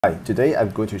Hi, today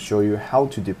I'm going to show you how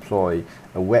to deploy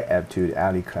a web app to the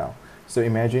Alicloud. So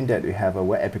imagine that we have a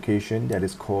web application that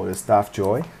is called a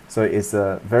StaffJoy. So it's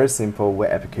a very simple web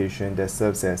application that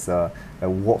serves as a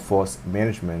workforce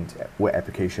management web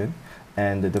application.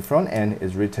 And the front end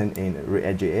is written in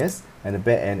React.js and the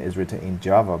back end is written in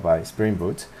Java by Spring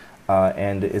Boot.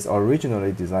 And it's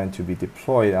originally designed to be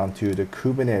deployed onto the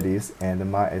Kubernetes and the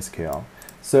MySQL.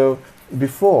 So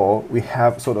before we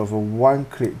have sort of a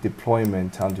one-click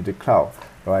deployment onto the cloud,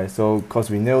 right? So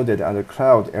because we know that on the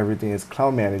cloud everything is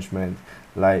cloud management,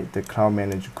 like the cloud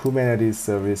managed Kubernetes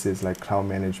services like cloud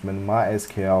management,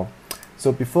 MySQL.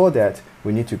 So before that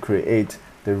we need to create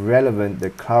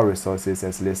the cloud resources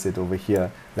as listed over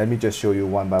here. Let me just show you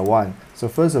one by one. So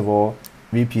first of all,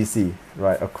 VPC,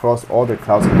 right, across all the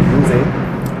clouds we're using.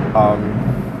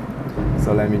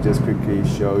 So let me just quickly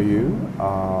show you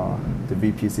the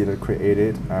VPC that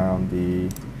created the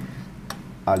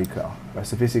Alicloud. Right,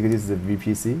 so basically this is the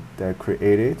VPC that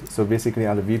created. So basically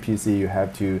on the VPC you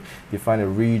have to define the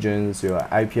regions, your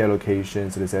IP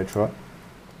allocations, etc.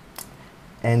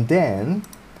 And then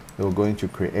we're going to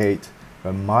create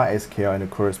a MySQL and the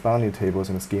corresponding tables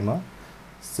and schema.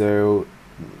 So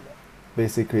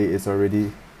basically it's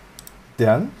already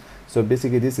done. So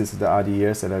basically this is the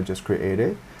RDS that I just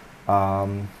created.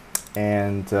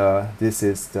 This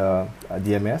is the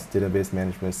DMS, database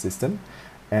management system,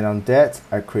 and on that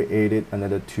I created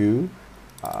another two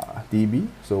DB.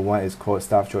 So one is called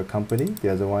StaffJoy company, the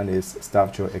other one is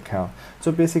StaffJoy account.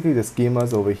 So basically the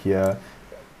schemas over here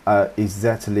are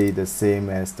exactly the same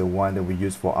as the one that we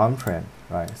use for on-prem,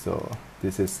 right? So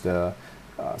this is the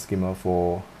schema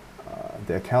for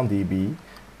the account DB,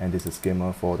 and this is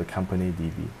schema for the company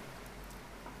DB.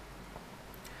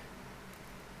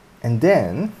 And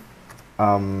then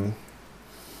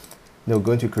they're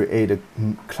going to create a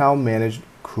cloud managed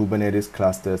Kubernetes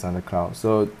clusters on the cloud.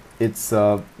 So it's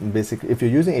basically, if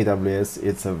you're using AWS,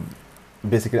 it's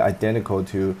basically identical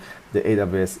to the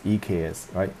AWS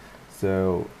EKS, right?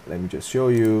 So let me just show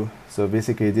you. So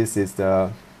basically this is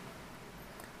the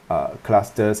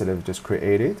clusters that I've just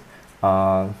created.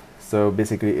 So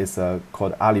basically it's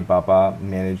called Alibaba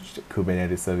Managed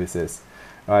Kubernetes Services.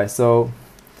 All right, so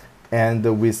and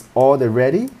with all the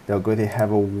ready, they're going to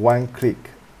have a one-click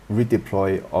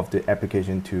redeploy of the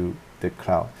application to the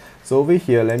cloud. So over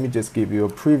here, let me just give you a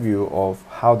preview of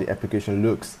how the application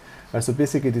looks. So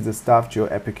basically, this is a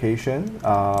StaffJoy application.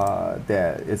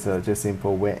 That is a just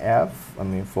simple web app. I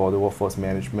mean, for the workforce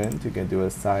management, you can do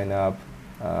a sign up.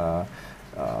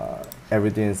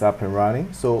 Everything is up and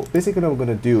running. So basically, what we're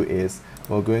going to do is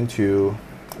we're going to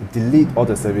delete all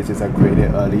the services I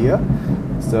created earlier.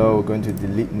 So we're going to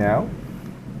delete now.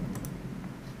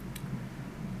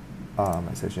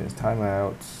 My session is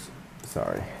timeout.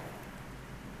 Sorry.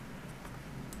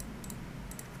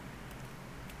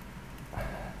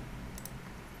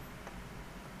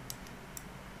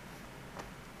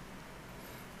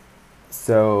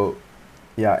 So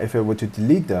yeah, if I were to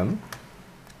delete them,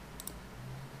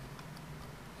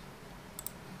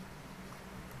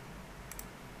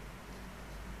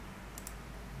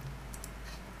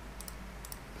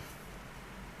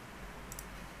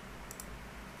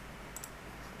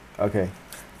 okay,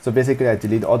 so basically I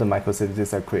delete all the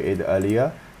microservices I created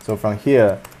earlier. So from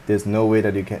here, there's no way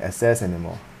that you can access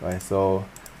anymore, right? So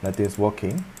nothing's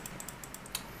working,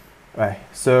 right?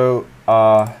 So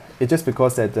it's just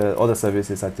because that all the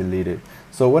services are deleted.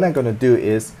 So what I'm going to do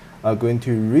is I'm going to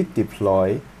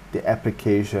redeploy the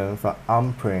application from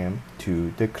on-prem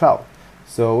to the cloud.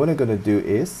 So what I'm going to do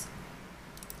is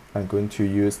I'm going to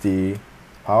use the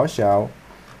PowerShell.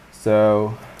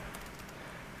 So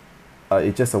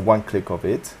it's just a one click of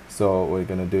it. So what we're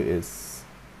going to do is,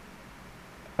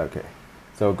 okay,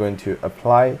 so we're going to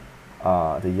apply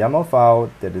the YAML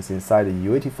file that is inside the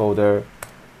UAT folder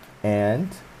and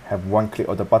have one click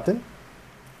of the button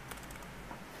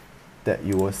that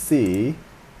you will see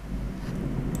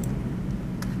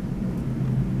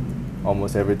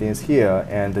almost everything is here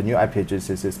and the new IP address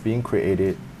is being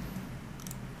created.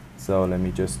 So let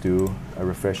me just do a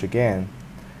refresh again.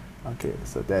 Okay,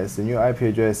 so that's the new IP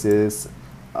addresses.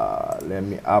 Let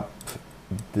me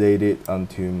update it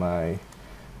onto my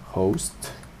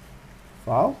host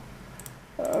file.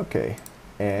 Okay,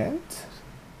 and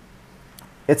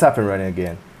it's up and running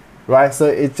again, right? So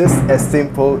it's just as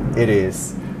simple it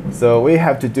is. So what you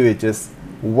have to do is just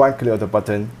one click of the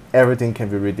button, everything can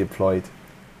be redeployed.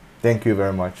 Thank you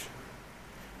very much.